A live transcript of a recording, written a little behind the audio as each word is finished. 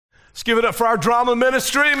Let's give it up for our drama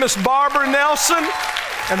ministry, Miss Barbara Nelson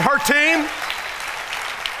and her team.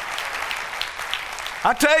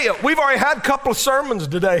 I tell you, we've already had a couple of sermons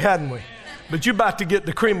today, hadn't we? But you're about to get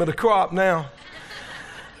the cream of the crop now.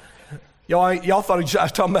 Y'all thought I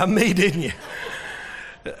was talking about me, didn't you?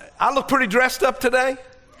 I look pretty dressed up today.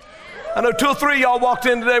 I know 2 or 3 of y'all walked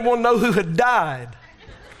in today want to know who had died.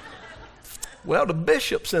 Well, the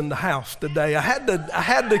bishop's in the house today. I had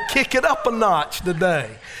to kick it up a notch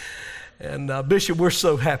today. And Bishop, we're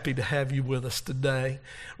so happy to have you with us today.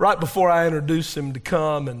 Right before I introduce him to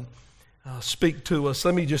come and speak to us,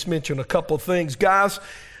 let me just mention a couple of things. Guys,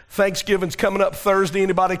 Thanksgiving's coming up Thursday.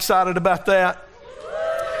 Anybody excited about that?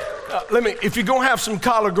 If you're going to have some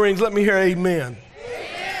collard greens, let me hear amen.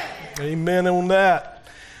 Amen on that.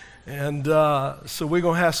 And so we're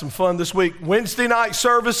going to have some fun this week. Wednesday night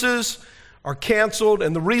services are canceled,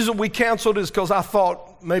 and the reason we canceled is because I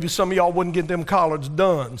thought maybe some of y'all wouldn't get them collards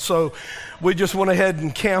done. So we just went ahead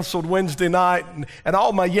and canceled Wednesday night, and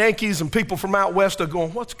all my Yankees and people from out west are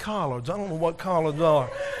going, what's collards? I don't know what collards are.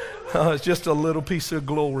 It's just a little piece of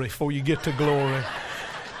glory before you get to glory.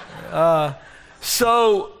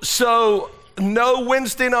 So no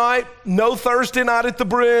Wednesday night, no Thursday night at the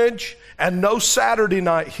bridge, and no Saturday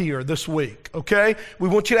night here this week, okay? We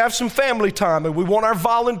want you to have some family time, and we want our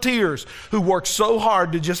volunteers who work so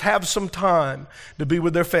hard to just have some time to be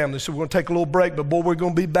with their families. So we're going to take a little break, but boy, we're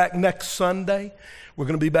going to be back next Sunday. We're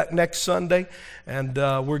going to be back next Sunday, and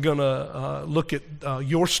we're going to look at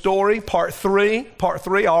your story, part 3. Part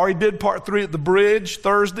 3, I already did part 3 at the bridge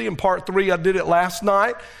Thursday, and part 3 I did it last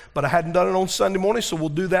night, but I hadn't done it on Sunday morning, so we'll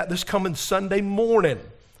do that this coming Sunday morning,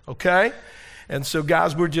 okay? And so,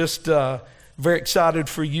 guys, we're just very excited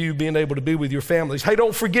for you being able to be with your families. Hey,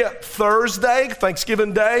 don't forget, Thursday,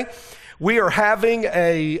 Thanksgiving Day, we are having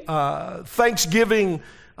a Thanksgiving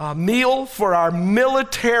meal for our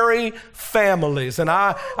military families. And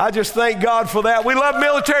I just thank God for that. We love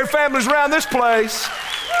military families around this place.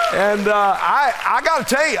 And I got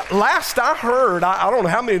to tell you, last I heard, I don't know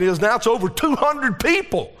how many it is now, it's over 200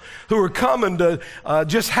 people who are coming to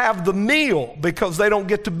just have the meal because they don't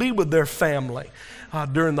get to be with their family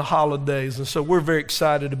during the holidays. And so we're very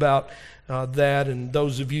excited about that. And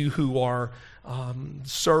those of you who are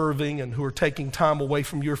serving and who are taking time away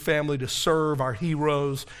from your family to serve our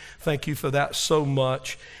heroes, thank you for that so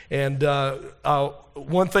much. And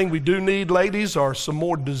one thing we do need, ladies, are some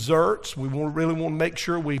more desserts. We really want to make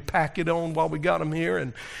sure we pack it on while we got them here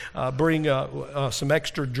and bring some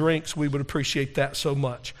extra drinks. We would appreciate that so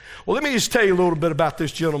much. Well, let me just tell you a little bit about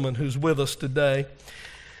this gentleman who's with us today.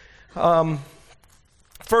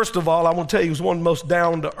 First of all, I want to tell you, he's one of the most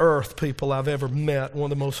down-to-earth people I've ever met, one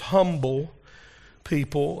of the most humble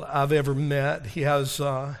people I've ever met. He has,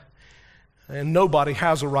 and nobody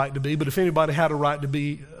has a right to be, but if anybody had a right to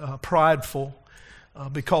be prideful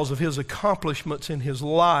because of his accomplishments in his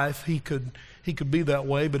life, he could be that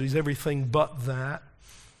way, but he's everything but that.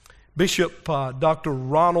 Bishop Dr.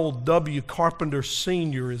 Ronald W. Carpenter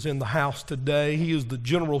Sr. is in the house today. He is the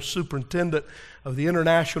General Superintendent of the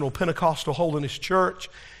International Pentecostal Holiness Church.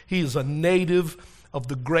 He is a native of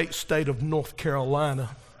the great state of North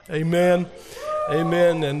Carolina. Amen.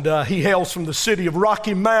 Amen. And he hails from the city of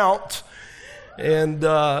Rocky Mount. And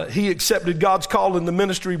he accepted God's call in the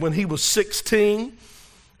ministry when he was 16.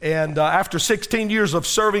 And after 16 years of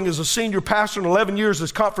serving as a senior pastor and 11 years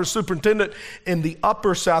as conference superintendent in the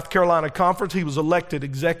Upper South Carolina Conference, he was elected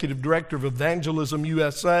Executive Director of Evangelism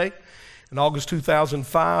USA. In August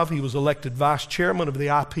 2005, he was elected Vice Chairman of the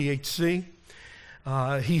IPHC.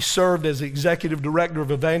 He served as Executive Director of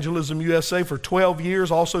Evangelism USA for 12 years,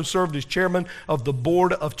 also served as Chairman of the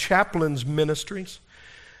Board of Chaplains Ministries.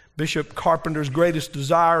 Bishop Carpenter's greatest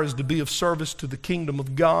desire is to be of service to the kingdom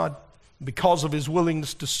of God. Because of his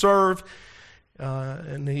willingness to serve,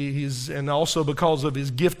 and also because of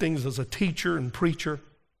his giftings as a teacher and preacher,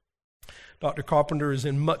 Dr. Carpenter is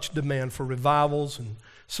in much demand for revivals and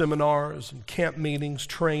seminars and camp meetings,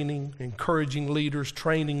 training, encouraging leaders,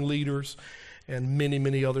 training leaders, and many,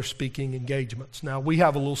 many other speaking engagements. Now, we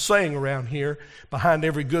have a little saying around here, behind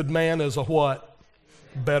every good man is a what?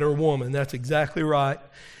 Better woman. That's exactly right.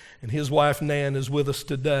 And his wife, Nan, is with us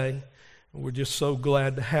today. We're just so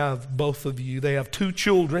glad to have both of you. They have 2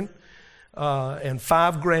 children and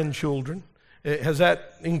 5 grandchildren. Has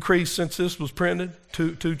that increased since this was printed?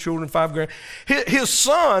 Two children, 5 grand. His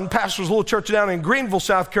son pastors a little church down in Greenville,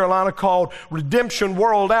 South Carolina called Redemption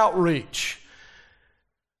World Outreach.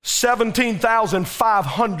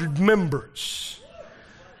 17,500 members.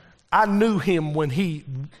 I knew him when he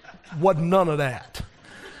wasn't none of that.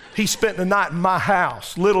 He spent the night in my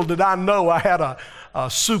house. Little did I know I had a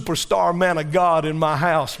superstar man of God in my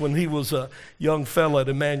house when he was a young fella at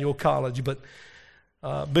Emmanuel College. But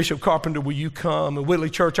Bishop Carpenter, will you come? And Whitley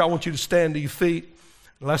Church, I want you to stand to your feet.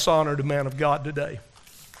 Let's honor the man of God today.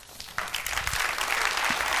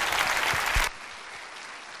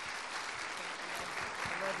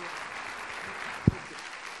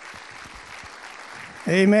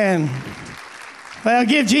 Amen. Well,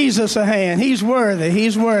 give Jesus a hand. He's worthy.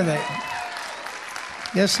 He's worthy.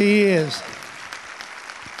 Yes, he is.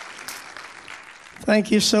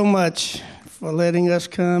 Thank you so much for letting us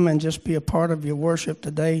come and just be a part of your worship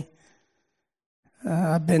today.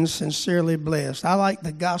 I've been sincerely blessed. I like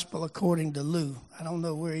the gospel according to Lou. I don't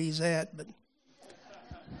know where he's at, but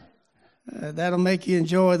that'll make you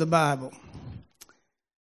enjoy the Bible.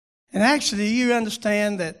 And actually, you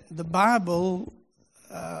understand that the Bible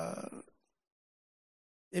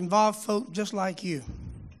involved folk just like you.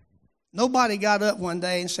 Nobody got up one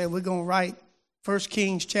day and said, we're going to write 1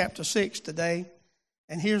 Kings chapter 6 today,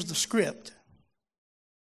 and here's the script.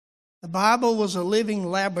 The Bible was a living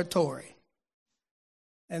laboratory,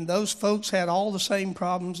 and those folks had all the same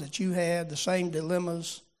problems that you had, the same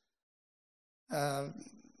dilemmas. We're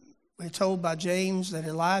told by James that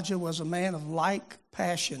Elijah was a man of like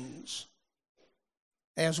passions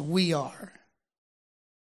as we are.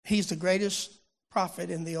 He's the greatest prophet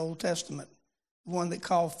in the Old Testament, one that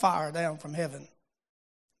called fire down from heaven,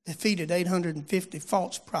 defeated 850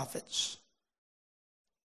 false prophets,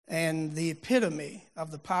 and the epitome of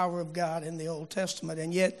the power of God in the Old Testament.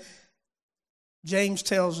 And yet, James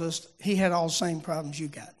tells us he had all the same problems you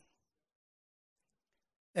got.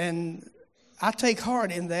 And I take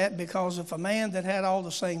heart in that, because if a man that had all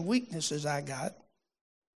the same weaknesses I got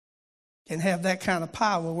can have that kind of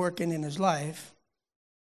power working in his life,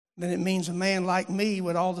 then it means a man like me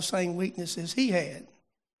with all the same weaknesses he had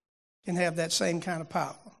can have that same kind of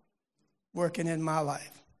power working in my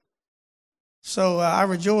life. So I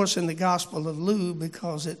rejoice in the gospel of Luke,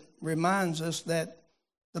 because it reminds us that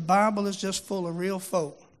the Bible is just full of real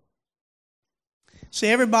folk. See,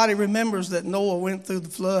 everybody remembers that Noah went through the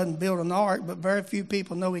flood and built an ark, but very few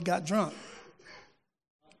people know he got drunk.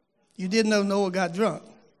 You did know Noah got drunk.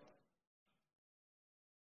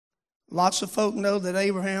 Lots of folk know that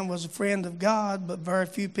Abraham was a friend of God, but very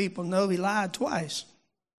few people know he lied twice.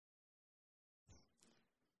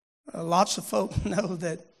 Lots of folk know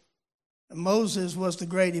that Moses was the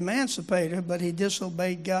great emancipator, but he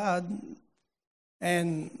disobeyed God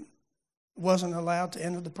and wasn't allowed to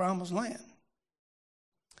enter the promised land.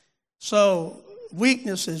 So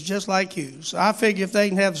weakness is just like you. So I figure if they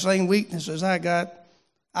can have the same weaknesses I got,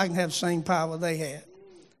 I can have the same power they had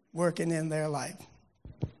working in their life.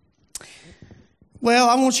 Well,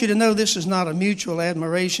 I want you to know this is not a mutual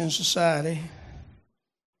admiration society,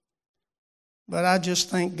 but I just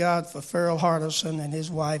thank God for Farrell Hardison and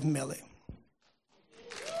his wife, Millie.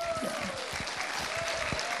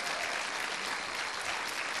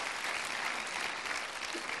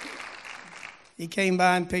 He came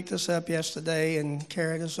by and picked us up yesterday and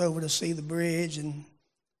carried us over to see the bridge, and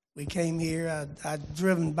we came here. I'd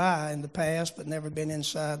driven by in the past, but never been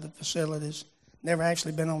inside the facilities, never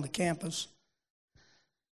actually been on the campus.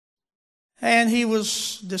 And he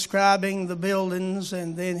was describing the buildings,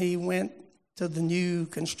 and then he went to the new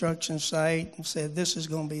construction site and said, this is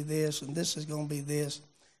going to be this, and this is going to be this.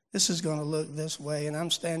 This is going to look this way. And I'm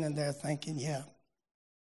standing there thinking, yeah.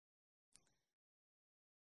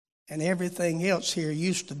 And everything else here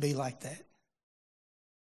used to be like that.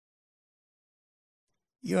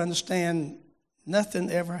 You understand, nothing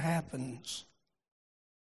ever happens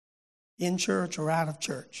in church or out of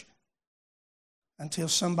church until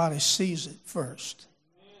somebody sees it first.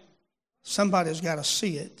 Somebody's got to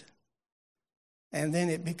see it, and then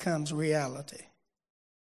it becomes reality.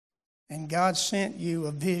 And God sent you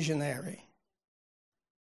a visionary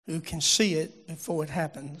who can see it before it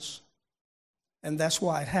happens, and that's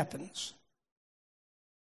why it happens.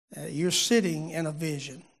 You're sitting in a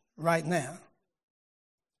vision right now.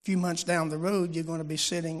 A few months down the road, you're going to be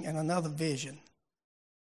sitting in another vision.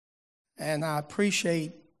 And I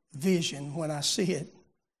appreciate vision when I see it.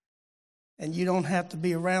 And you don't have to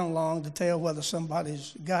be around long to tell whether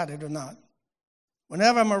somebody's got it or not.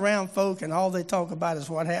 Whenever I'm around folk and all they talk about is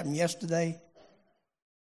what happened yesterday,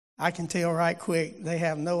 I can tell right quick they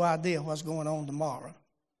have no idea what's going on tomorrow.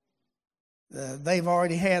 They've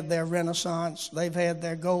already had their renaissance. They've had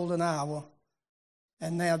their golden hour.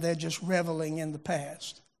 And now they're just reveling in the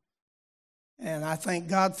past. And I thank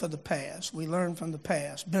God for the past. We learn from the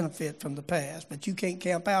past, benefit from the past, but you can't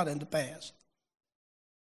camp out in the past.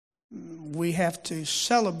 We have to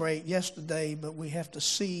celebrate yesterday, but we have to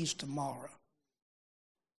seize tomorrow.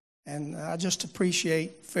 And I just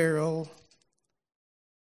appreciate Farrell.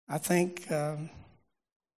 I think the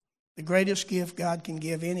greatest gift God can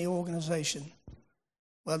give any organization,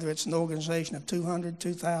 whether it's an organization of 200,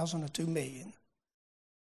 2,000, or 2 million,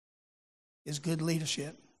 is good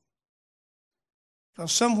leadership.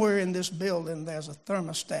 Because somewhere in this building there's a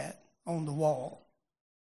thermostat on the wall.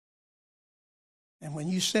 And when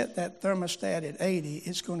you set that thermostat at 80,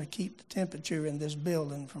 it's going to keep the temperature in this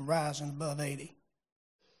building from rising above 80.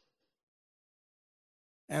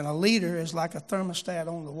 And a leader is like a thermostat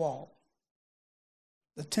on the wall.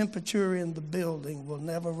 The temperature in the building will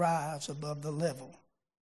never rise above the level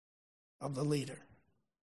of the leader.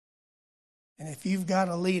 And if you've got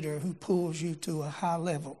a leader who pulls you to a high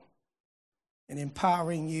level and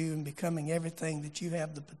empowering you and becoming everything that you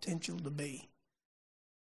have the potential to be,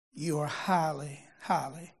 you are highly,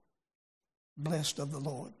 highly blessed of the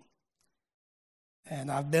Lord.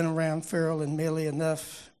 And I've been around Farrell and Millie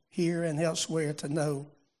enough here and elsewhere to know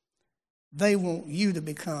they want you to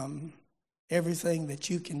become everything that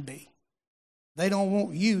you can be. They don't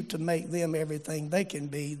want you to make them everything they can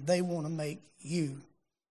be. They want to make you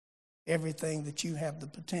everything that you have the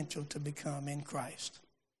potential to become in Christ.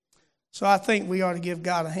 So I think we ought to give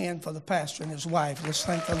God a hand for the pastor and his wife. Let's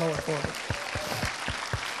thank the Lord for it.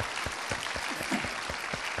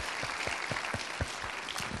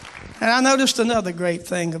 And I noticed another great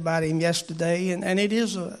thing about him yesterday, and it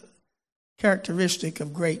is a characteristic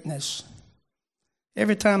of greatness.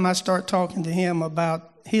 Every time I start talking to him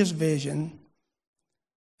about his vision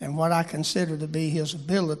and what I consider to be his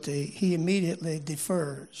ability, he immediately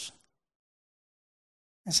defers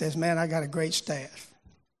and says, man, I got a great staff.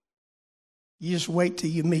 You just wait till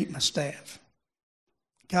you meet my staff.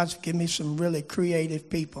 God's given me some really creative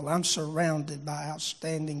people. I'm surrounded by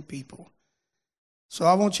outstanding people. So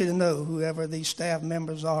I want you to know, whoever these staff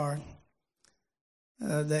members are,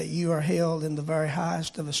 that you are held in the very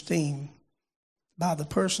highest of esteem by the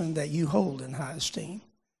person that you hold in high esteem.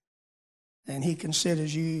 And he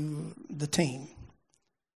considers you the team.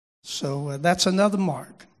 So that's another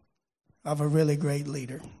mark of a really great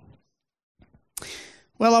leader.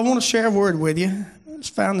 Well, I want to share a word with you. It's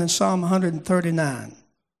found in Psalm 139.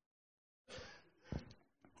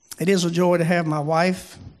 It is a joy to have my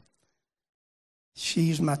wife.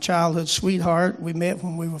 She's my childhood sweetheart. We met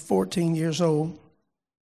when we were 14 years old.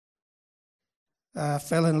 I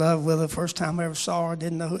fell in love with her first time I ever saw her.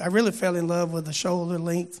 Didn't know who. I really fell in love with the shoulder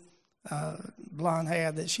length blonde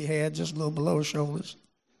hair that she had, just a little below her shoulders.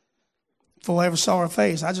 Before I ever saw her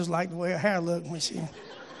face, I just liked the way her hair looked when she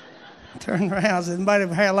turned around. I said, anybody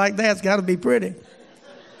with hair like that's got to be pretty.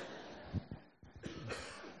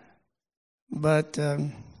 But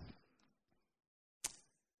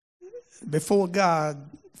before God,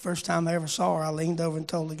 first time I ever saw her, I leaned over and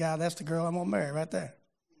told the guy, that's the girl I'm going to marry right there.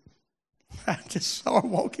 I just saw her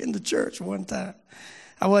walk into church one time.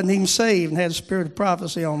 I wasn't even saved and had a spirit of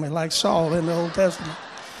prophecy on me like Saul in the Old Testament.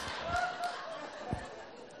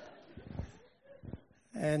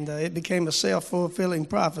 And it became a self-fulfilling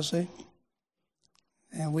prophecy.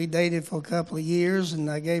 And we dated for a couple of years, and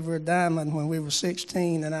I gave her a diamond when we were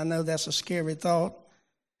 16, and I know that's a scary thought.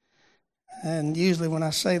 And usually when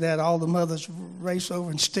I say that, all the mothers race over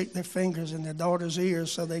and stick their fingers in their daughter's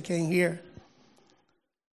ears so they can't hear.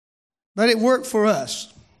 But it worked for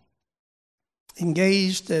us.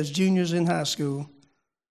 Engaged as juniors in high school.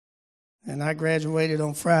 And I graduated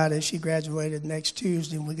on Friday. She graduated next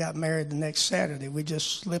Tuesday, and we got married the next Saturday. We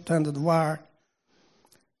just slipped under the wire.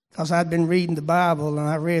 Because I'd been reading the Bible, and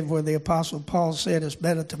I read where the Apostle Paul said it's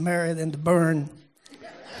better to marry than to burn.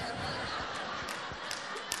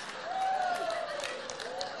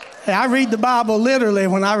 Hey, I read the Bible literally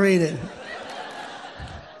when I read it.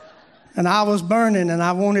 And I was burning, and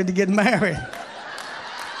I wanted to get married.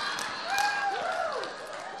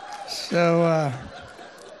 So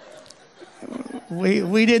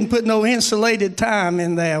we didn't put no insulated time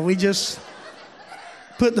in there. We just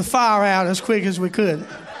put the fire out as quick as we could.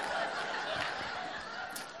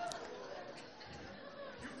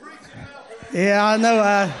 Yeah, I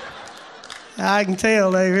know. I can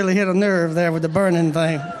tell they really hit a nerve there with the burning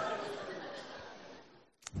thing.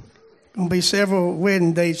 Going to be several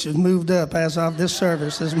wedding dates that moved up as of this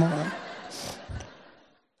service this morning.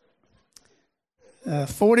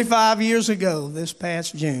 45 years ago, this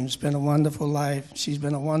past June, it's been a wonderful life. She's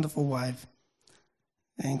been a wonderful wife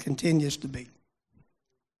and continues to be.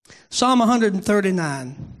 Psalm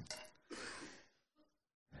 139.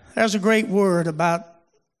 There's a great word about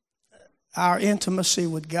our intimacy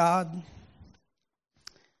with God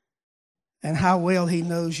and how well he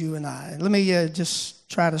knows you and I. Let me just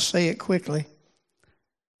try to say it quickly.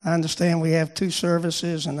 I understand we have 2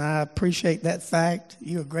 services, and I appreciate that fact.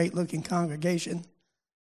 You're a great-looking congregation.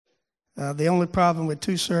 The only problem with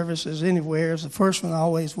 2 services anywhere is the first one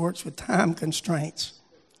always works with time constraints.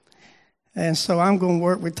 And so I'm going to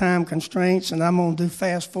work with time constraints, and I'm going to do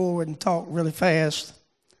fast forward and talk really fast.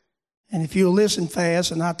 And if you'll listen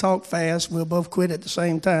fast and I talk fast, we'll both quit at the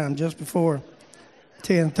same time just before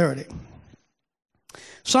 10:30.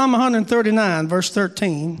 Psalm 139, verse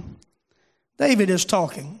 13. David is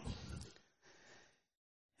talking.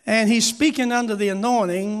 And he's speaking under the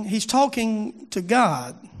anointing. He's talking to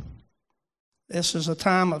God. This is a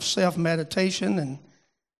time of self-meditation, and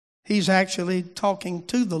he's actually talking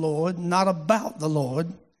to the Lord, not about the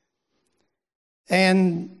Lord.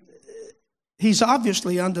 And he's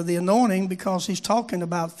obviously under the anointing because he's talking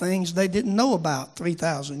about things they didn't know about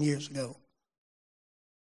 3,000 years ago.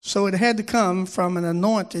 So it had to come from an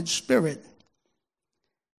anointed spirit.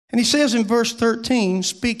 And he says in verse 13,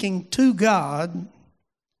 speaking to God,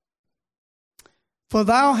 "For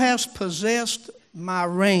thou hast possessed my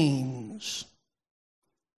reins.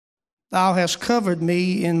 Thou hast covered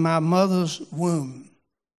me in my mother's womb."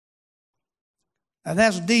 Now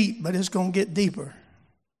that's deep, but it's going to get deeper.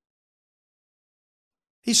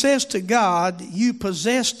 He says to God, "You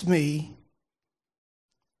possessed me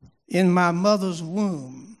in my mother's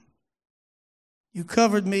womb. You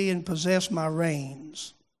covered me and possessed my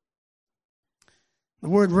reins." The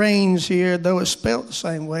word reins here, though it's spelled the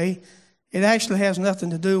same way, it actually has nothing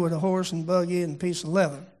to do with a horse and buggy and a piece of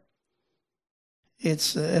leather.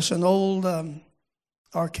 It's an old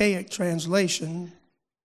archaic translation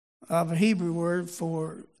of a Hebrew word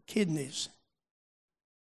for kidneys.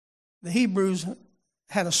 The Hebrews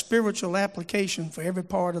had a spiritual application for every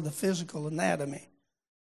part of the physical anatomy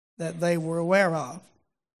that they were aware of.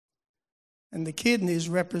 And the kidneys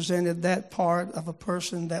represented that part of a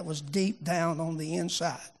person that was deep down on the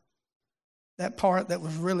inside, that part that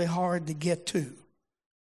was really hard to get to.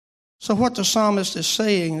 So what the psalmist is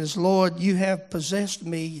saying is, Lord, you have possessed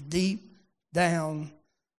me deep down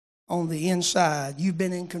on the inside. You've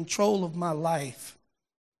been in control of my life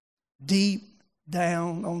deep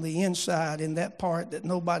down on the inside, in that part that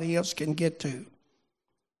nobody else can get to.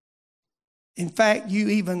 In fact, you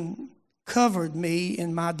even covered me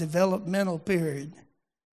in my developmental period,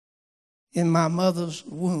 in my mother's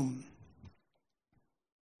womb.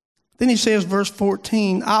 Then he says, verse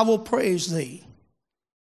 14, "I will praise thee,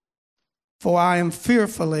 for I am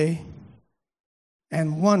fearfully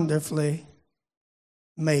and wonderfully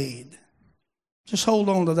made." Just hold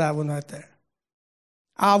on to that one right there.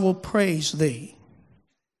 "I will praise thee,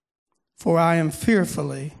 for I am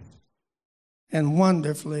fearfully and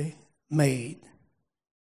wonderfully made.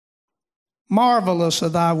 Marvelous are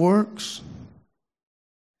thy works,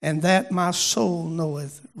 and that my soul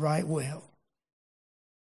knoweth right well."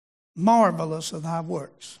 Marvelous are thy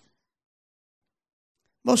works.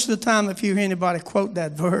 Most of the time, if you hear anybody quote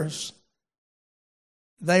that verse,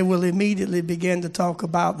 they will immediately begin to talk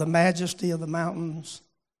about the majesty of the mountains,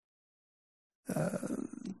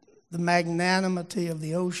 the magnanimity of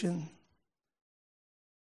the ocean,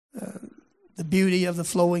 the beauty of the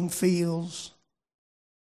flowing fields.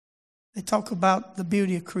 They talk about the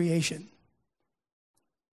beauty of creation.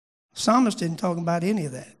 Psalmist didn't talk about any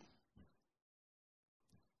of that.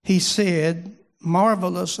 He said,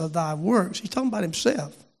 "Marvelous are thy works." He's talking about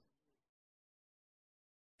himself.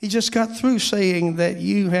 He just got through saying that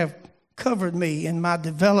you have covered me in my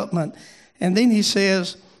development. And then he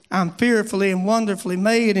says, "I'm fearfully and wonderfully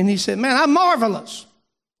made." And he said, "Man, I'm marvelous."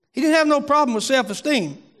 He didn't have no problem with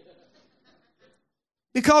self-esteem,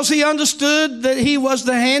 because he understood that he was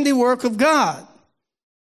the handiwork of God.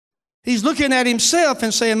 He's looking at himself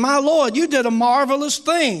and saying, "My Lord, you did a marvelous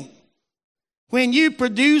thing when you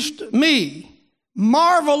produced me.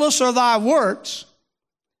 Marvelous are thy works,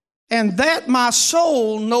 and that my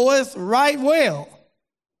soul knoweth right well."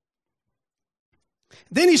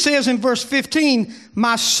 Then he says in verse 15,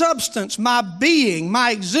 "My substance, my being,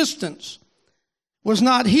 my existence was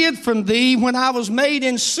not hid from thee when I was made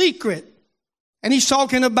in secret." And he's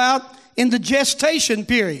talking about in the gestation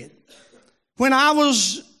period, when I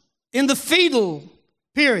was in the fetal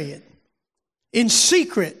period, in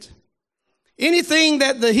secret. Anything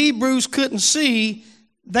that the Hebrews couldn't see,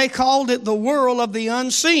 they called it the world of the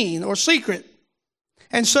unseen or secret.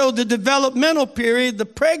 And so the developmental period, the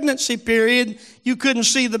pregnancy period, you couldn't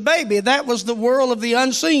see the baby. That was the world of the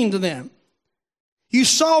unseen to them. "You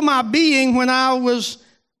saw my being when I was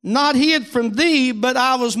not hid from thee, but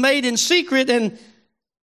I was made in secret and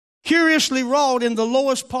curiously wrought in the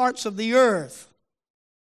lowest parts of the earth."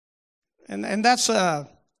 And that's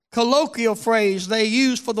colloquial phrase they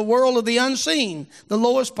use for the world of the unseen, the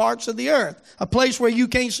lowest parts of the earth, a place where you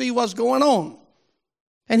can't see what's going on.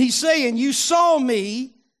 And he's saying, you saw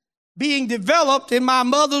me being developed in my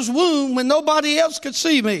mother's womb when nobody else could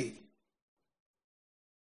see me.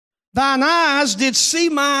 Thine eyes did see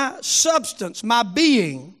my substance, my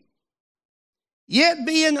being, yet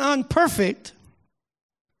being unperfect.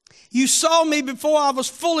 You saw me before I was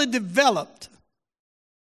fully developed.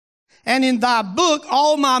 And in thy book,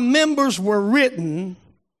 all my members were written.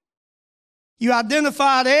 You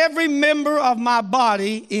identified every member of my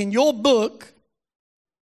body in your book,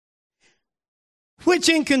 which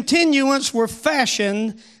in continuance were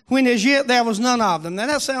fashioned when as yet there was none of them. Now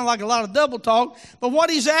that sounds like a lot of double talk, but what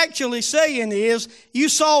he's actually saying is, you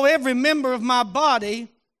saw every member of my body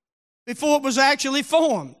before it was actually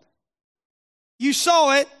formed. You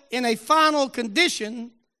saw it in a final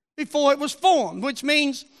condition before it was formed, which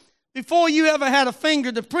means before you ever had a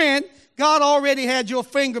finger to print, God already had your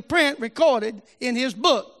fingerprint recorded in his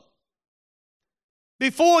book.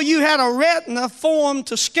 Before you had a retina formed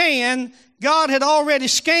to scan, God had already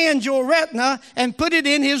scanned your retina and put it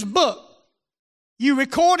in his book. You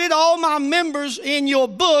recorded all my members in your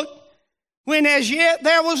book when as yet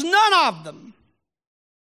there was none of them.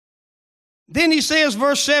 Then he says,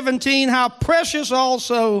 verse 17, how precious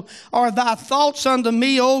also are thy thoughts unto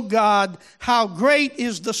me, O God, how great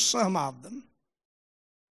is the sum of them.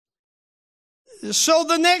 So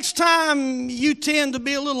the next time you tend to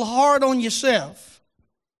be a little hard on yourself,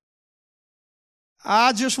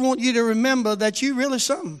 I just want you to remember that you really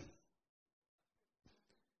something.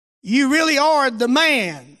 You really are the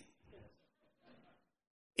man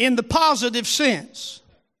in the positive sense.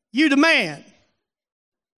 You the man.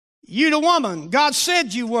 You the woman God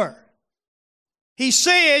said you were. He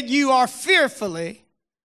said you are fearfully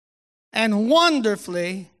and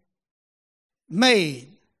wonderfully made.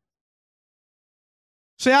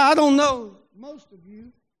 See, I don't know most of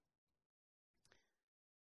you,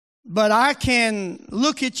 but I can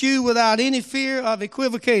look at you without any fear of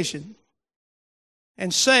equivocation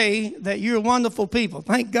and say that you're wonderful people.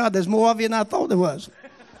 Thank God there's more of you than I thought there was.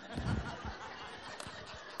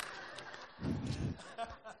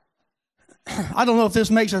 I don't know if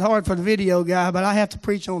this makes it hard for the video guy, but I have to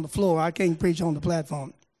preach on the floor. I can't preach on the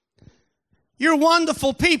platform. You're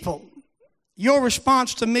wonderful people. Your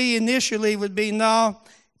response to me initially would be, no,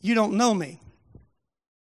 you don't know me.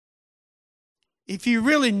 If you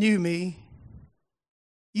really knew me,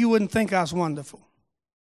 you wouldn't think I was wonderful.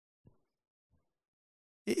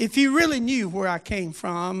 If you really knew where I came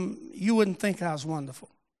from, you wouldn't think I was wonderful.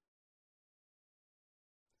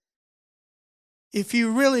 If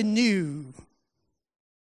you really knew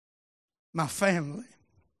my family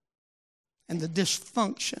and the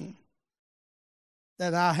dysfunction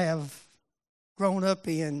that I have grown up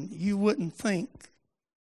in, you wouldn't think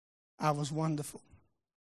I was wonderful.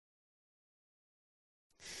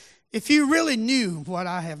 If you really knew what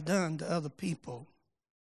I have done to other people,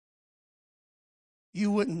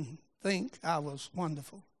 you wouldn't think I was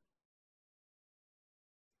wonderful.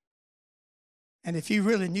 And if you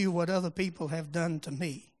really knew what other people have done to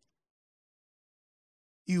me,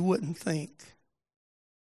 you wouldn't think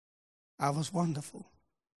I was wonderful.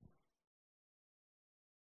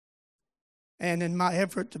 And in my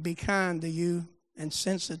effort to be kind to you and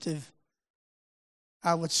sensitive,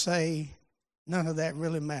 I would say none of that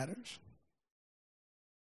really matters.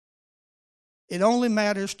 It only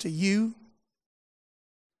matters to you,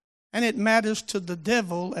 and it matters to the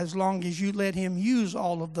devil as long as you let him use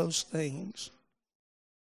all of those things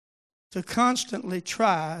to constantly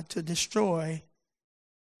try to destroy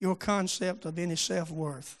your concept of any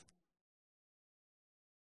self-worth.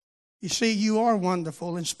 You see, you are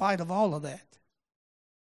wonderful in spite of all of that,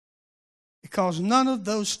 because none of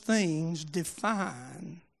those things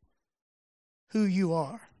define who you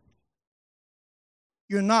are.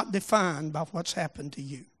 You're not defined by what's happened to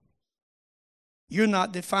you. You're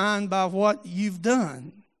not defined by what you've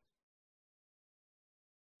done.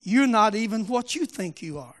 You're not even what you think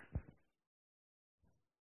you are.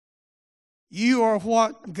 You are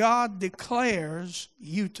what God declares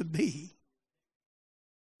you to be.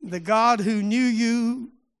 The God who knew you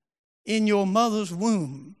in your mother's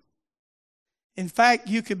womb. In fact,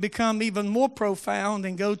 you could become even more profound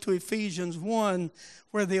and go to Ephesians 1,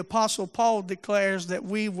 where the Apostle Paul declares that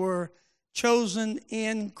we were chosen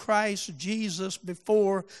in Christ Jesus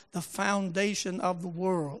before the foundation of the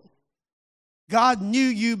world. God knew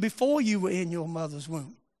you before you were in your mother's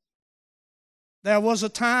womb. There was a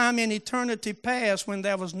time in eternity past when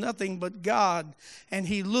there was nothing but God, and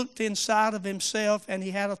he looked inside of himself and he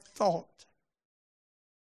had a thought.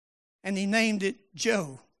 And he named it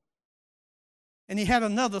Joe. And he had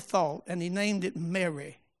another thought, and he named it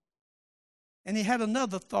Mary. And he had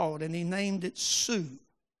another thought, and he named it Sue.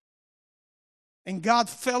 And God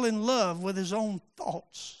fell in love with his own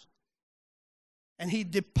thoughts. And he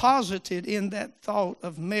deposited in that thought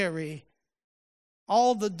of Mary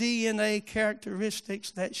all the DNA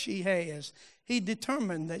characteristics that she has. He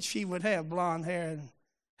determined that she would have blonde hair and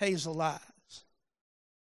hazel eyes.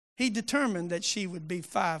 He determined that she would be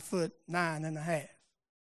 5'9.5".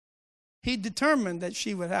 He determined that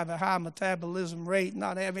she would have a high metabolism rate,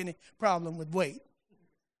 not have any problem with weight.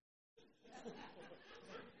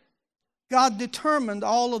 God determined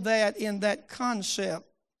all of that in that concept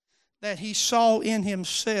that he saw in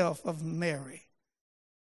himself of Mary.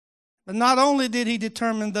 But not only did he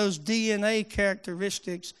determine those DNA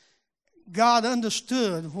characteristics, God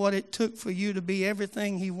understood what it took for you to be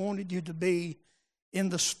everything he wanted you to be in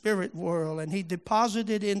the spirit world, and he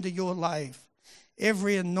deposited into your life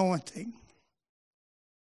every anointing,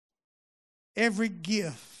 every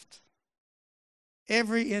gift,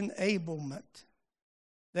 every enablement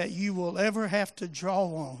that you will ever have to draw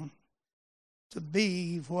on to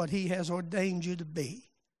be what he has ordained you to be.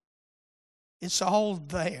 It's all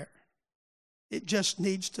there. It just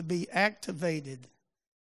needs to be activated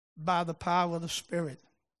by the power of the Spirit.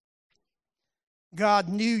 God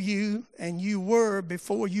knew you, and you were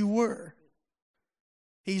before you were.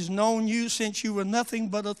 He's known you since you were nothing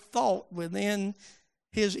but a thought within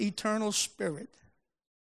his eternal spirit.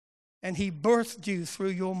 And he birthed you through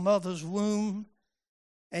your mother's womb.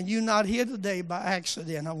 And you're not here today by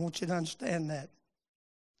accident. I want you to understand that.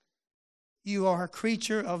 You are a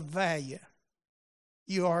creature of value.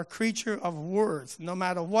 You are a creature of worth. No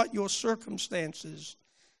matter what your circumstances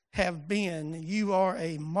have been, you are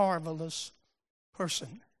a marvelous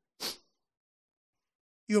person.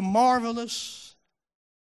 You're marvelous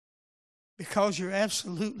because you're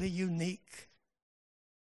absolutely unique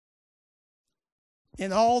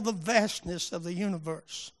in all the vastness of the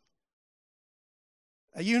universe.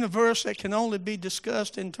 A universe that can only be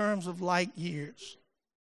discussed in terms of light years.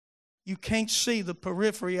 You can't see the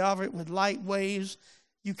periphery of it with light waves.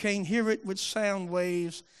 You can't hear it with sound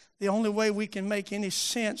waves. The only way we can make any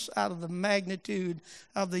sense out of the magnitude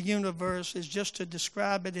of the universe is just to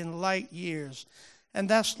describe it in light years. And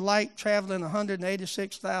that's light traveling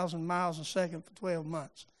 186,000 miles a second for 12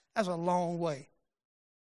 months. That's a long way.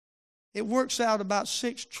 It works out about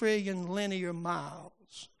 6 trillion linear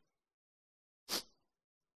miles.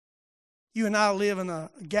 You and I live in a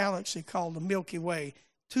galaxy called the Milky Way,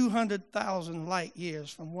 200,000 light years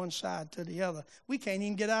from one side to the other. We can't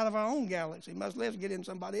even get out of our own galaxy, much less get in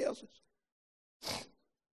somebody else's.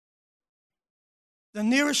 The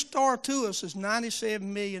nearest star to us is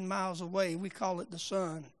 97 million miles away. We call it the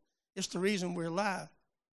sun. It's the reason we're alive.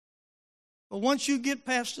 But once you get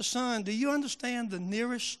past the sun, do you understand the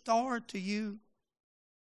nearest star to you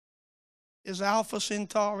is Alpha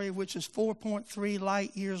Centauri, which is 4.3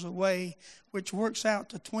 light years away, which works out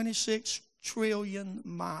to 26 trillion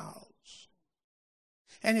miles.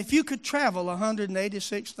 And if you could travel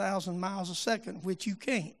 186,000 miles a second, which you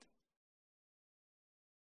can't,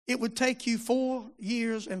 it would take you 4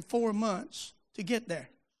 years and 4 months to get there,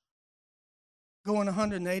 going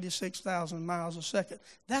 186,000 miles a second.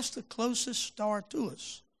 That's the closest star to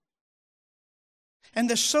us. And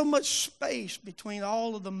there's so much space between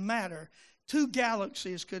all of the matter. 2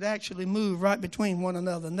 galaxies could actually move right between one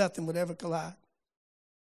another. Nothing would ever collide.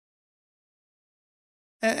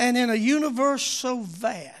 And in a universe so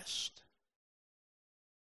vast,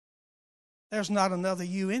 there's not another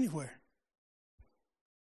you anywhere.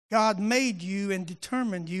 God made you and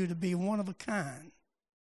determined you to be one of a kind.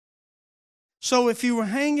 So if you were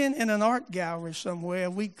hanging in an art gallery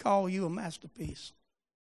somewhere, we'd call you a masterpiece.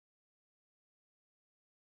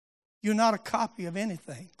 You're not a copy of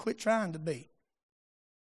anything. Quit trying to be.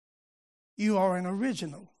 You are an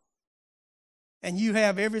original. And you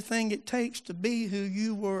have everything it takes to be who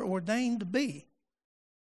you were ordained to be.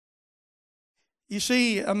 You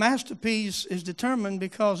see, a masterpiece is determined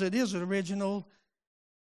because it is original.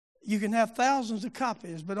 You can have thousands of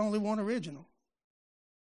copies, but only one original.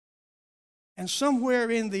 And somewhere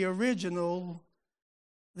in the original,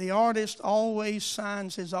 the artist always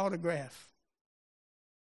signs his autograph.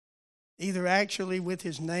 Either actually with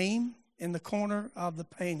his name in the corner of the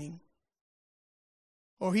painting,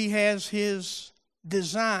 or he has his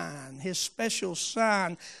design, his special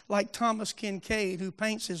sign, like Thomas Kincaid, who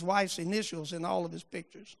paints his wife's initials in all of his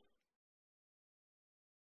pictures.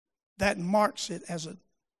 That marks it as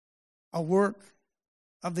a work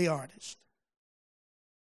of the artist.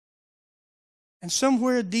 And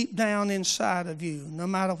somewhere deep down inside of you, no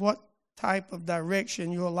matter what type of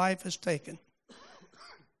direction your life has taken,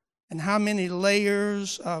 and how many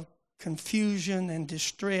layers of confusion and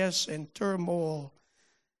distress and turmoil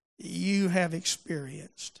you have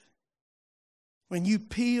experienced. When you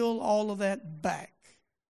peel all of that back,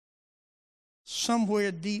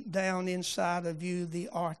 somewhere deep down inside of you, the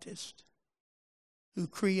artist who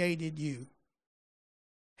created you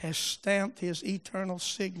has stamped his eternal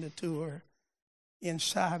signature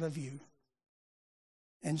inside of you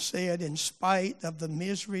and said, in spite of the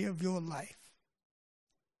misery of your life,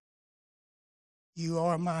 you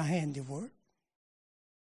are my handiwork.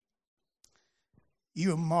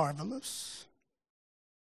 You're marvelous.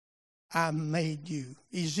 I made you.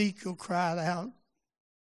 Ezekiel cried out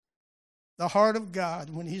the heart of God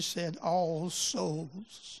when he said, all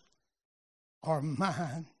souls are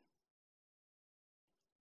mine,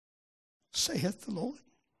 saith the Lord.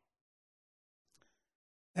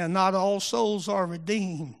 And not all souls are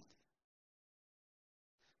redeemed,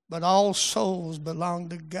 but all souls belong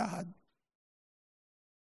to God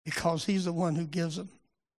because he's the one who gives them.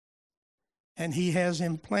 And he has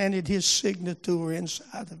implanted his signature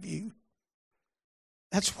inside of you.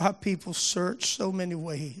 That's why people search so many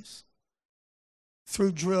ways.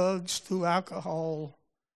 Through drugs, through alcohol,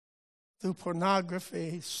 through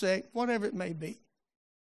pornography, sex, whatever it may be.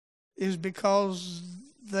 Is because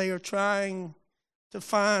they are trying to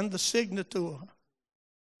find the signature.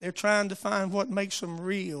 They're trying to find what makes them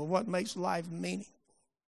real, what makes life meaningful.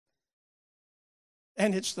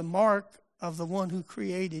 And it's the mark of the one who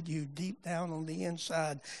created you deep down on the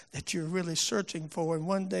inside that you're really searching for. And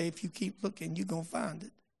one day, if you keep looking, you're going to find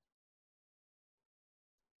it.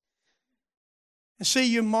 And see,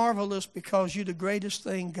 you're marvelous because you're the greatest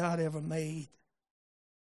thing God ever made.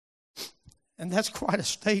 And that's quite a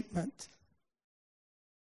statement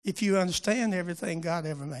if you understand everything God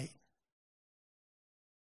ever made.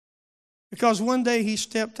 Because one day he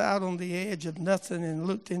stepped out on the edge of nothing and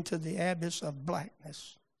looked into the abyss of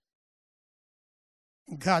blackness.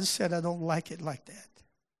 And God said, I don't like it like that.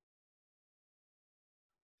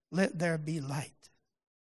 Let there be light.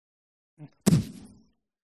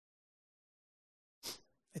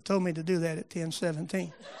 They told me to do that at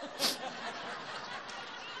 10:17.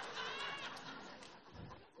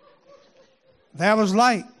 That was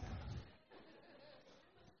light.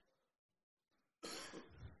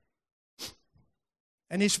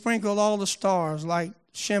 And he sprinkled all the stars like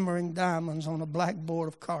shimmering diamonds on a blackboard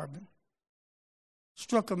of carbon.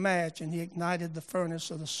 Struck a match and he ignited the furnace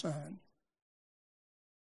of the sun.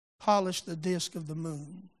 Polished the disk of the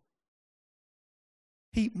moon.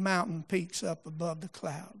 Heaped mountain peaks up above the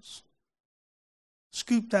clouds.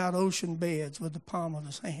 Scooped out ocean beds with the palm of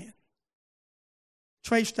his hand.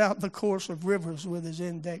 Traced out the course of rivers with his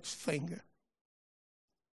index finger.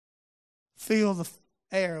 Filled the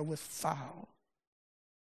air with fowl.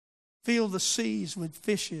 Filled the seas with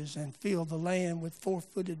fishes and filled the land with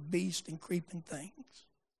four-footed beasts and creeping things.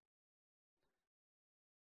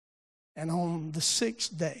 And on the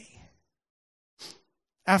sixth day,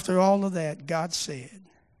 after all of that, God said,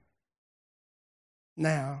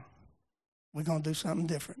 now we're going to do something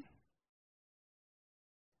different.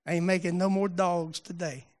 I ain't making no more dogs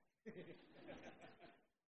today.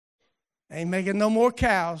 I ain't making no more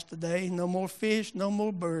cows today, no more fish, no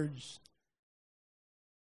more birds.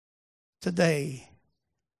 Today,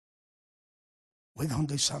 we're going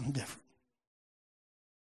to do something different.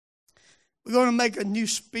 We're going to make a new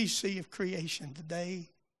species of creation today.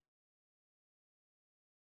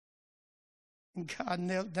 And God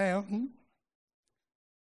knelt down,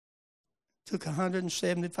 took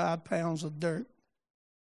 175 pounds of dirt,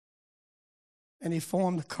 and he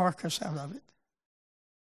formed a carcass out of it.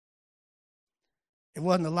 It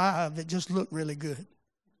wasn't alive, it just looked really good.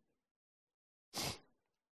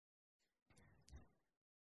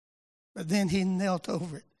 But then he knelt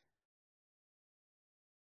over it.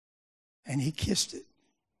 And he kissed it.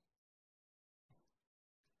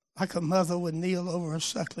 Like a mother would kneel over a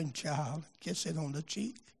suckling child and kiss it on the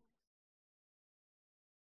cheek.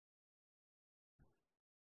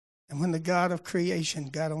 And when the God of creation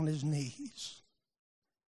got on his knees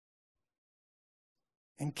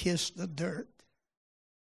and kissed the dirt,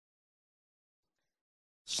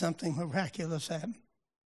 something miraculous happened.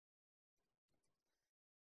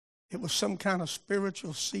 It was some kind of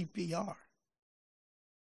spiritual CPR.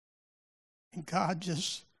 And God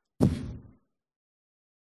just,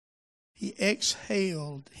 he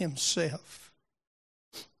exhaled himself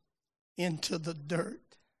into the dirt.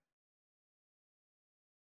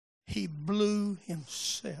 He blew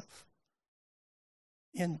himself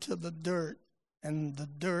into the dirt, and the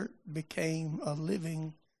dirt became a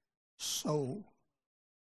living soul.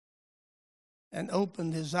 And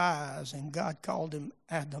opened his eyes, and God called him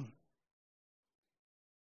Adam.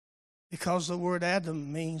 Because the word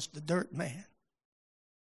Adam means the dirt man,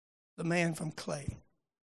 the man from clay.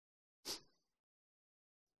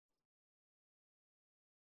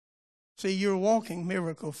 See, you're a walking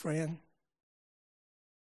miracle, friend.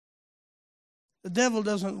 The devil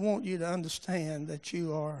doesn't want you to understand that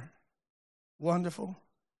you are wonderful.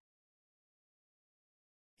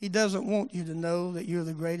 He doesn't want you to know that you're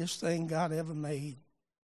the greatest thing God ever made.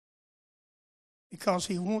 Because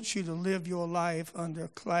he wants you to live your life under a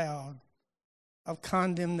cloud of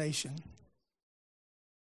condemnation.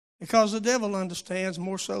 Because the devil understands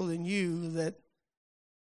more so than you that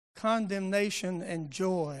condemnation and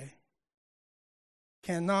joy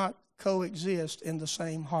cannot coexist in the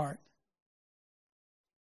same heart.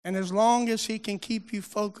 And as long as he can keep you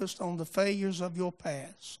focused on the failures of your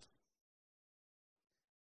past,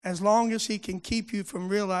 as long as he can keep you from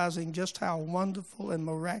realizing just how wonderful and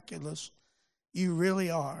miraculous you really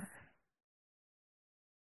are,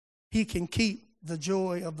 he can keep the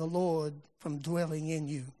joy of the Lord from dwelling in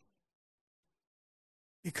you.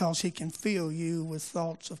 Because he can fill you with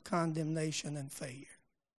thoughts of condemnation and failure.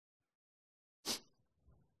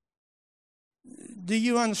 Do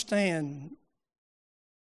you understand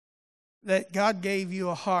that God gave you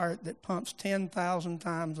a heart that pumps 10,000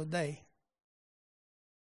 times a day?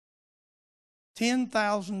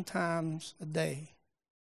 10,000 times a day.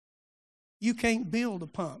 You can't build a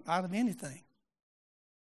pump out of anything.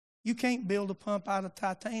 You can't build a pump out of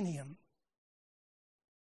titanium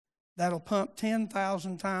that'll pump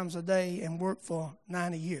 10,000 times a day and work for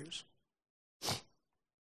 90 years.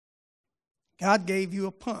 God gave you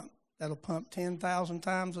a pump that'll pump 10,000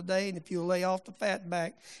 times a day, and if you lay off the fat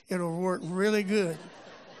back, it'll work really good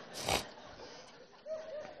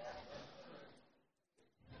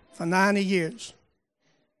for 90 years.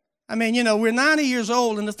 I mean, you know, we're 90 years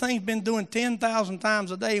old, and the thing's been doing 10,000 times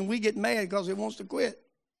a day, and we get mad because it wants to quit.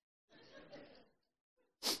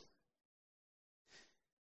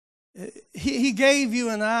 He gave you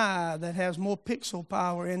an eye that has more pixel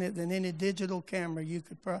power in it than any digital camera you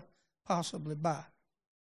could possibly buy.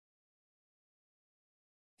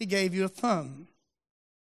 He gave you a thumb.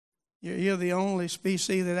 You're the only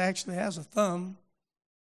species that actually has a thumb.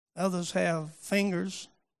 Others have figures,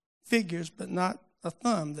 but not a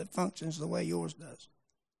thumb that functions the way yours does.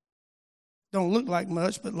 Don't look like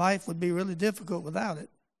much, but life would be really difficult without it.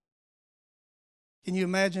 Can you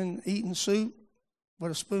imagine eating soup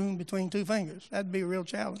with a spoon between two fingers? That'd be a real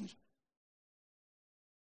challenge.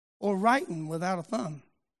 Or writing without a thumb,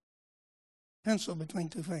 pencil between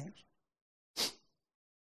two fingers.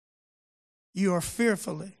 You are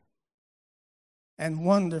fearfully and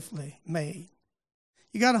wonderfully made.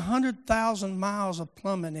 You got 100,000 miles of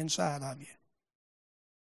plumbing inside of you.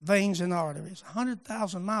 Veins and arteries,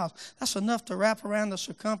 100,000 miles. That's enough to wrap around the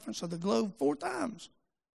circumference of the globe 4 times.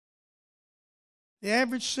 The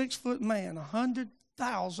average 6-foot man,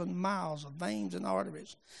 100,000 miles of veins and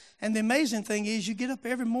arteries. And the amazing thing is you get up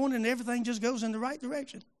every morning and everything just goes in the right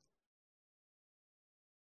direction.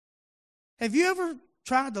 Have you ever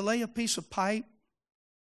tried to lay a piece of pipe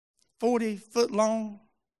 40 foot long?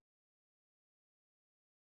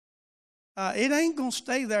 It ain't going to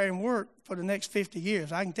stay there and work for the next 50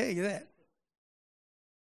 years. I can tell you that.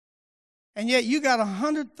 And yet you got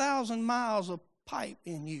 100,000 miles of pipe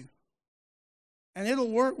in you. And it'll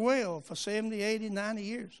work well for 70, 80, 90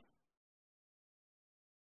 years.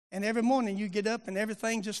 And every morning you get up and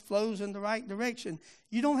everything just flows in the right direction.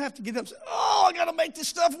 You don't have to get up and say, oh, I got to make this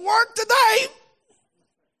stuff work today.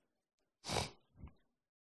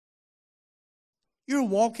 You're a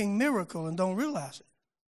walking miracle and don't realize it.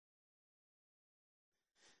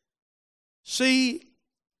 See,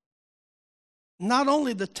 not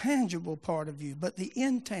only the tangible part of you, but the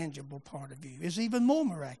intangible part of you is even more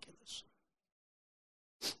miraculous.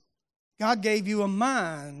 God gave you a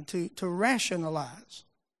mind to rationalize.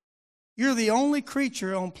 You're the only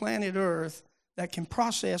creature on planet Earth that can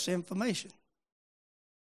process information.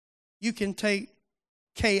 You can take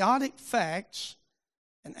chaotic facts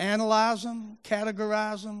and analyze them,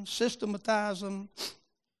 categorize them, systematize them,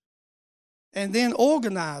 and then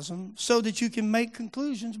organize them so that you can make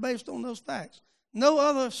conclusions based on those facts. No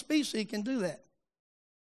other species can do that.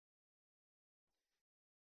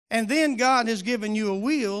 And then God has given you a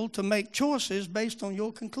wheel to make choices based on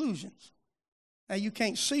your conclusions. Now, you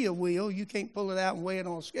can't see a wheel. You can't pull it out and weigh it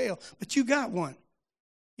on a scale, but you got one.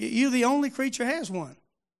 You're the only creature that has one.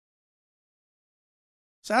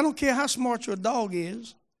 So I don't care how smart your dog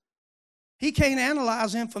is. He can't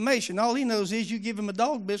analyze information. All he knows is you give him a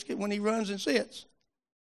dog biscuit when he runs and sits.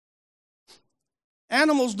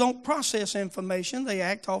 Animals don't process information. They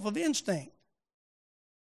act off of instinct.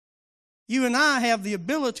 You and I have the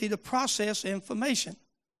ability to process information.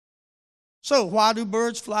 So why do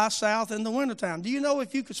birds fly south in the wintertime? Do you know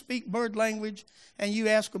if you could speak bird language and you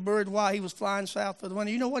ask a bird why he was flying south for the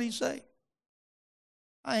winter, you know what he'd say?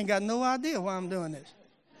 I ain't got no idea why I'm doing this.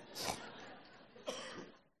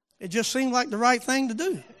 It just seemed like the right thing to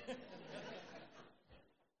do.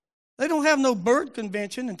 They don't have no bird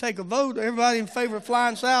convention and take a vote. Everybody in favor of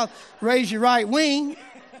flying south, raise your right wing.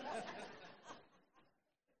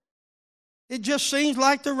 It just seems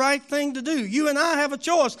like the right thing to do. You and I have a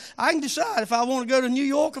choice. I can decide if I want to go to New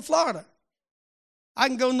York or Florida. I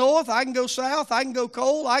can go north, I can go south, I can go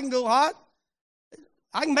cold, I can go hot.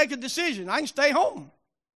 I can make a decision. I can stay home.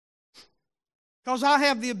 Because I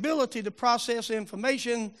have the ability to process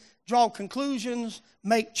information, draw conclusions,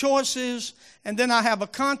 make choices, and then I have a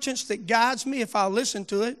conscience that guides me if I listen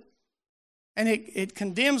to it. And it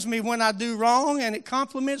condemns me when I do wrong, and it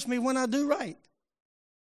compliments me when I do right.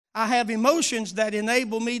 I have emotions that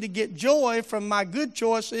enable me to get joy from my good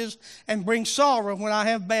choices and bring sorrow when I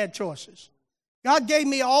have bad choices. God gave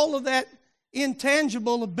me all of that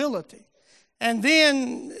intangible ability. And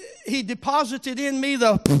then He deposited in me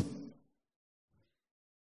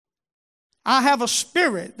I have a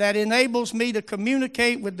spirit that enables me to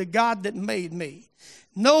communicate with the God that made me.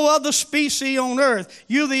 No other species on earth.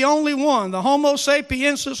 You're the only one, the Homo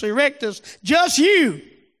sapiensis erectus, just you.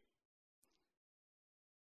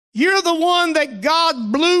 You're the one that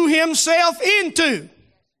God blew Himself into.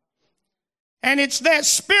 And it's that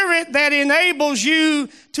spirit that enables you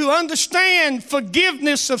to understand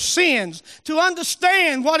forgiveness of sins, to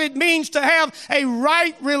understand what it means to have a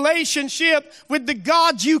right relationship with the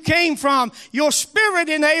God you came from. Your spirit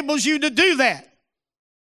enables you to do that.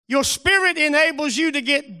 Your spirit enables you to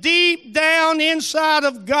get deep down inside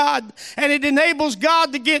of God, and it enables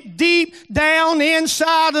God to get deep down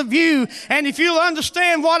inside of you. And if you'll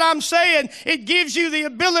understand what I'm saying, it gives you the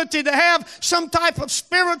ability to have some type of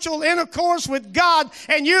spiritual intercourse with God,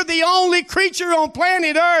 and you're the only creature on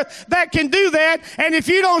planet Earth that can do that. And if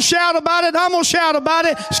you don't shout about it, I'm going to shout about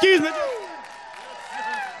it. Excuse me.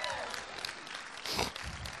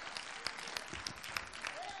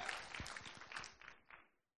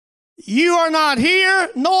 You are not here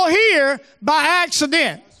nor here by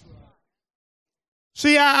accident.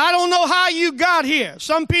 See, I don't know how you got here.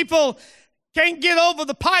 Some people can't get over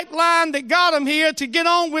the pipeline that got them here to get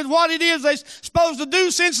on with what it is they're supposed to do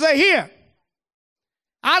since they're here.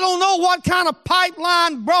 I don't know what kind of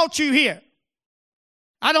pipeline brought you here.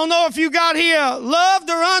 I don't know if you got here loved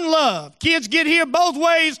or unloved. Kids get here both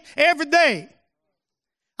ways every day.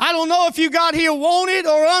 I don't know if you got here wanted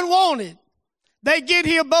or unwanted. They get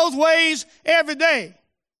here both ways every day.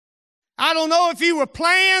 I don't know if you were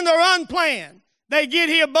planned or unplanned. They get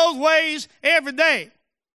here both ways every day.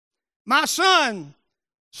 My son,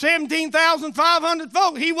 17,500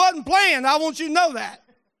 folks, he wasn't planned. I want you to know that.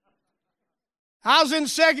 I was in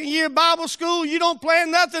second year Bible school. You don't plan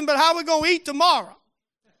nothing but how we're going to eat tomorrow.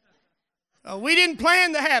 We didn't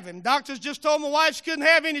plan to have him. Doctors just told my wife she couldn't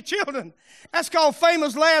have any children. That's called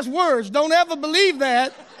famous last words. Don't ever believe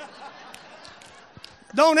that.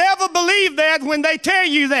 Don't ever believe that when they tell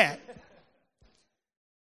you that.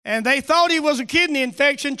 And they thought he was a kidney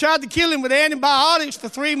infection, tried to kill him with antibiotics for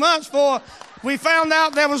 3 months before we found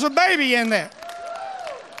out there was a baby in there.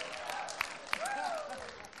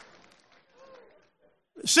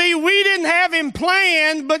 See, we didn't have him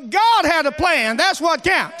planned, but God had a plan. That's what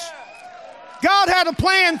counts. God had a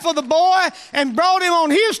plan for the boy and brought him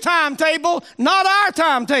on His timetable, not our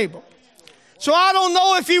timetable. So I don't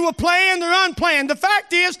know if you were planned or unplanned. The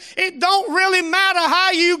fact is, it don't really matter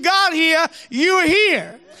how you got here, you're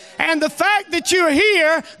here. And the fact that you're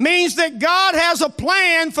here means that God has a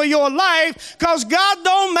plan for your life, because God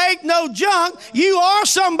don't make no junk. You are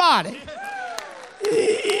somebody.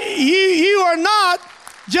 You are not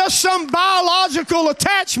just some biological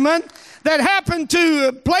attachment that happened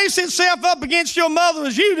to place itself up against your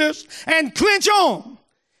mother's uterus and clench on.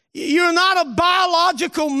 You're not a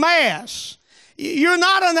biological mass. You're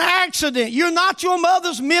not an accident. You're not your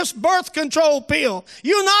mother's missed birth control pill.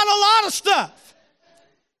 You're not a lot of stuff.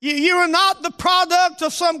 You are not the product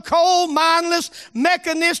of some cold, mindless,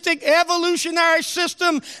 mechanistic, evolutionary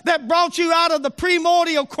system that brought you out of the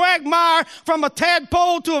primordial quagmire from a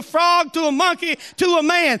tadpole to a frog to a monkey to a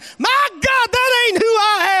man. My God, that ain't who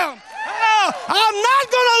I am. I'm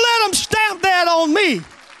not going to let them stamp that on me.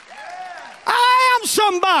 I am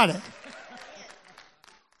somebody.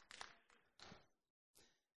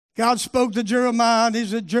 God spoke to Jeremiah, and He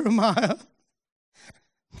said, Jeremiah,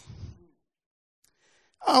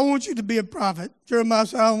 I want you to be a prophet. Jeremiah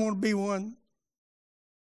said, I don't want to be one.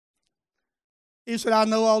 He said, I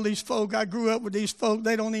know all these folk. I grew up with these folk.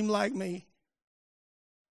 They don't even like me.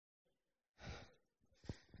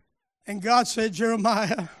 And God said,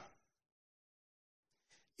 Jeremiah,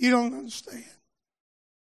 you don't understand.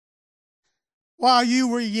 While you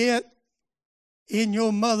were yet in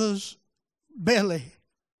your mother's belly,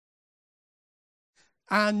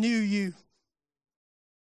 I knew you.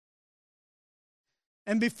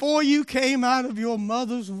 And before you came out of your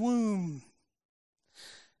mother's womb,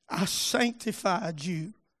 I sanctified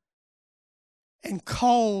you and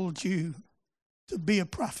called you to be a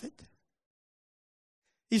prophet.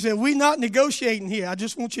 He said, we're not negotiating here. I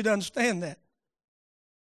just want you to understand that.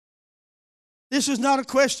 This is not a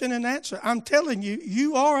question and answer. I'm telling you,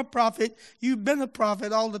 you are a prophet. You've been a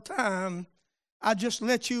prophet all the time. I just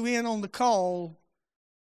let you in on the call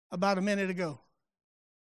about a minute ago.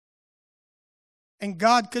 And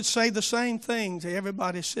God could say the same thing to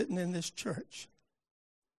everybody sitting in this church.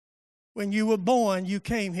 When you were born, you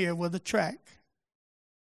came here with a track.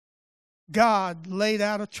 God laid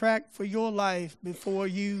out a track for your life before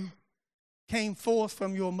you came forth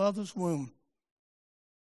from your mother's womb.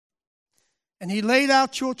 And He laid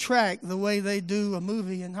out your track the way they do a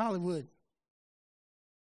movie in Hollywood.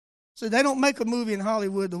 So they don't make a movie in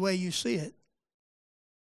Hollywood the way you see it.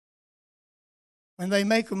 When they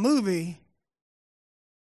make a movie,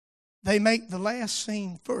 they make the last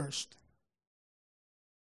scene first.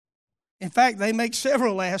 In fact, they make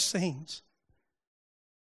several last scenes.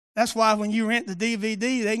 That's why when you rent the DVD,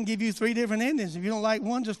 they can give you 3 different endings. If you don't like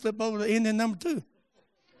one, just flip over to ending number 2.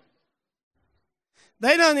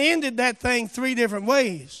 They done ended that thing 3 different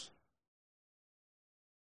ways.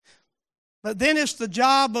 But then it's the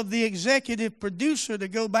job of the executive producer to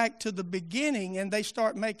go back to the beginning, and they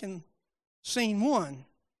start making scene 1.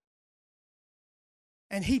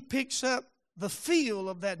 And he picks up the feel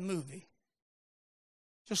of that movie.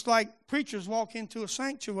 Just like preachers walk into a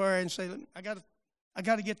sanctuary and say, I got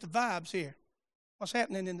to get the vibes here. What's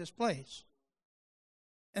happening in this place?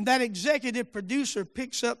 And that executive producer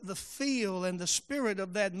picks up the feel and the spirit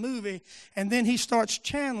of that movie, and then he starts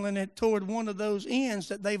channeling it toward one of those ends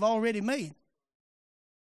that they've already made.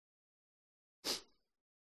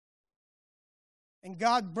 And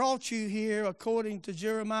God brought you here according to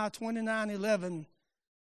Jeremiah 29:11.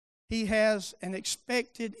 He has an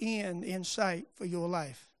expected end in sight for your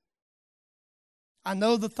life. I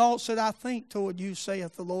know the thoughts that I think toward you,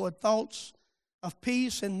 saith the Lord, thoughts of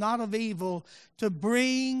peace and not of evil, to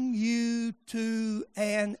bring you to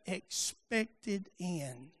an expected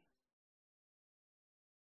end.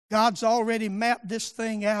 God's already mapped this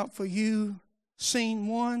thing out for you, scene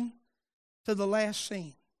 1 to the last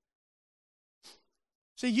scene.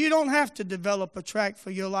 See, you don't have to develop a track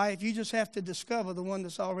for your life. You just have to discover the one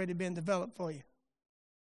that's already been developed for you.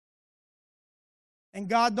 And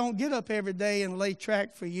God don't get up every day and lay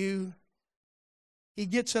track for you. He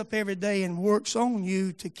gets up every day and works on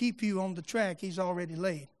you to keep you on the track He's already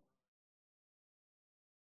laid.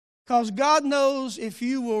 Because God knows if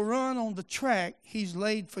you will run on the track He's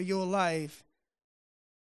laid for your life,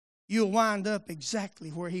 you'll wind up exactly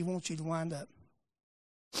where He wants you to wind up.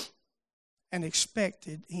 An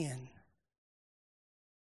expected end.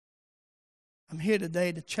 I'm here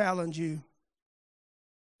today to challenge you.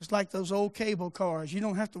 It's like those old cable cars. You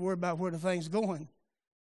don't have to worry about where the thing's going.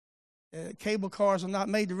 Cable cars are not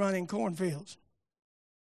made to run in cornfields.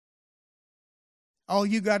 All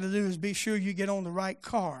you got to do is be sure you get on the right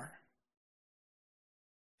car.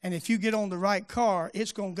 And if you get on the right car,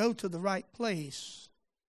 it's going to go to the right place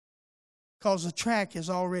because the track is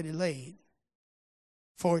already laid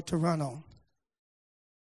for it to run on.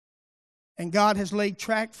 And God has laid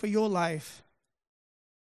track for your life.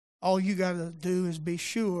 All you got to do is be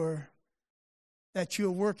sure that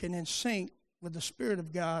you're working in sync with the Spirit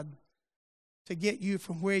of God to get you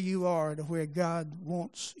from where you are to where God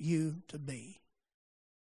wants you to be.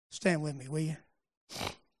 Stand with me, will you?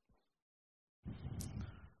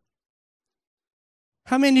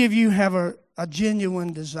 How many of you have a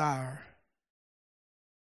genuine desire?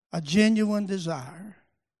 A genuine desire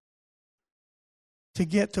to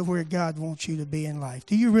get to where God wants you to be in life.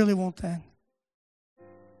 Do you really want that?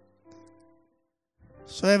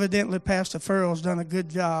 So evidently Pastor Farrell's done a good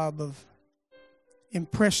job of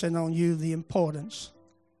impressing on you the importance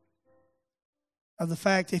of the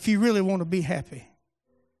fact if you really want to be happy,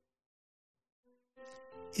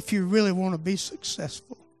 if you really want to be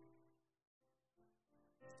successful,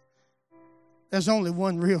 there's only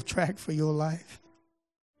one real track for your life.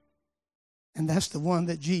 And that's the one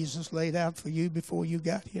that Jesus laid out for you before you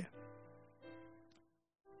got here.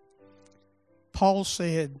 Paul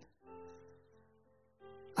said,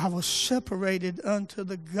 I was separated unto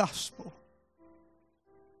the gospel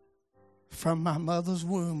from my mother's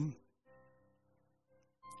womb.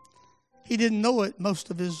 He didn't know it most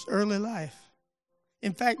of his early life.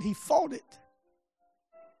 In fact, he fought it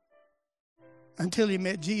until he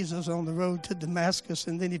met Jesus on the road to Damascus,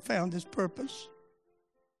 and then he found his purpose.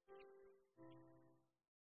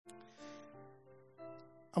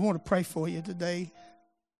 I want to pray for you today.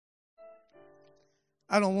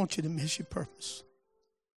 I don't want you to miss your purpose.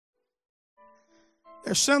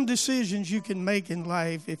 There's some decisions you can make in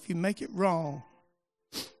life. If you make it wrong,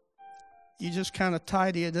 you just kind of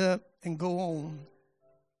tidy it up and go on.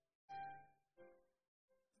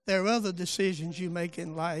 There are other decisions you make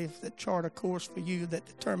in life that chart a course for you that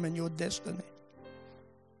determine your destiny.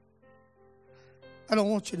 I don't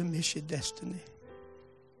want you to miss your destiny.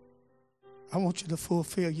 I want you to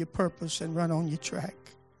fulfill your purpose and run on your track.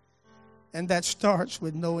 And that starts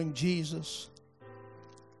with knowing Jesus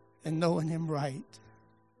and knowing him right.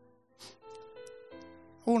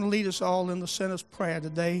 I want to lead us all in the sinner's prayer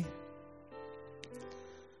today.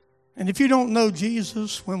 And if you don't know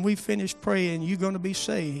Jesus, when we finish praying, you're going to be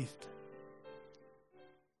saved.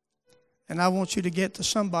 And I want you to get to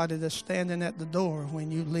somebody that's standing at the door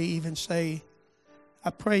when you leave and say, I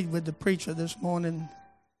prayed with the preacher this morning.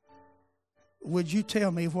 Would you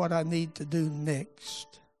tell me what I need to do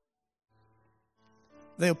next?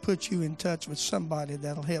 They'll put you in touch with somebody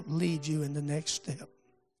that'll help lead you in the next step.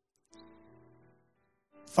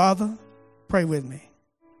 Father, pray with me.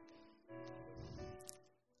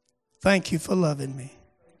 Thank you for loving me.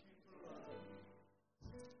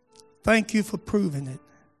 Thank you for proving it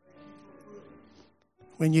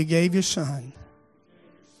when you gave your son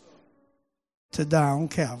to die on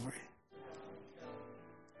Calvary.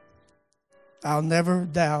 I'll never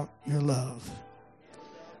doubt your love.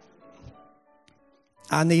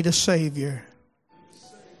 I need a Savior,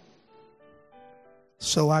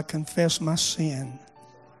 so I confess my sin.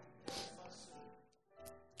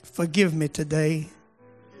 Forgive me today.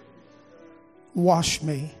 Wash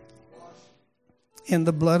me in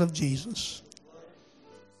the blood of Jesus.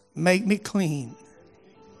 Make me clean.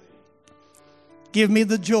 Give me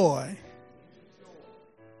the joy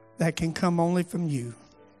that can come only from you.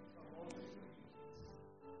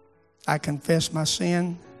 I confess my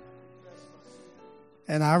sin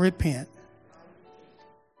and I repent.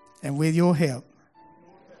 And with your help,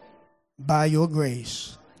 by your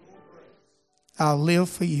grace, I'll live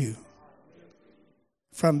for you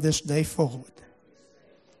from this day forward.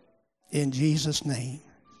 In Jesus' name,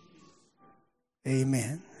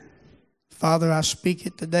 amen. Father, I speak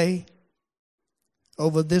it today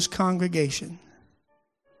over this congregation.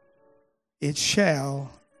 It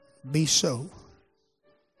shall be so.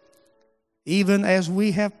 Even as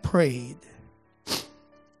we have prayed,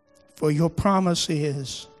 for your promise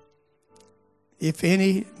is, if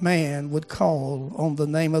any man would call on the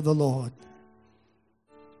name of the Lord,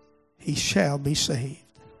 he shall be saved.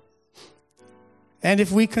 And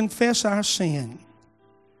if we confess our sin,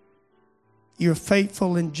 you're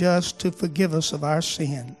faithful and just to forgive us of our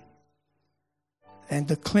sin and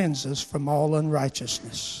to cleanse us from all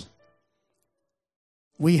unrighteousness.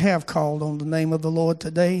 We have called on the name of the Lord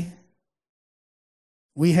today.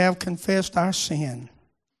 We have confessed our sin.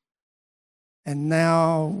 And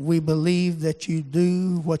now we believe that you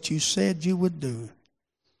do what you said you would do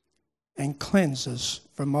and cleanse us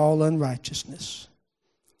from all unrighteousness.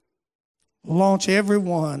 Launch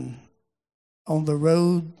everyone on the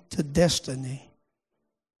road to destiny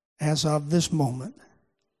as of this moment.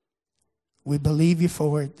 We believe you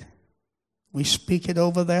for it. We speak it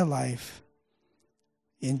over their life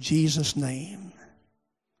in Jesus' name.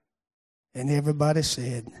 And everybody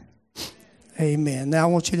said, amen. Now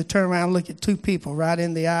I want you to turn around and look at two people right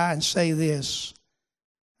in the eye and say this: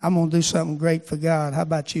 I'm going to do something great for God. How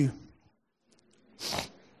about you?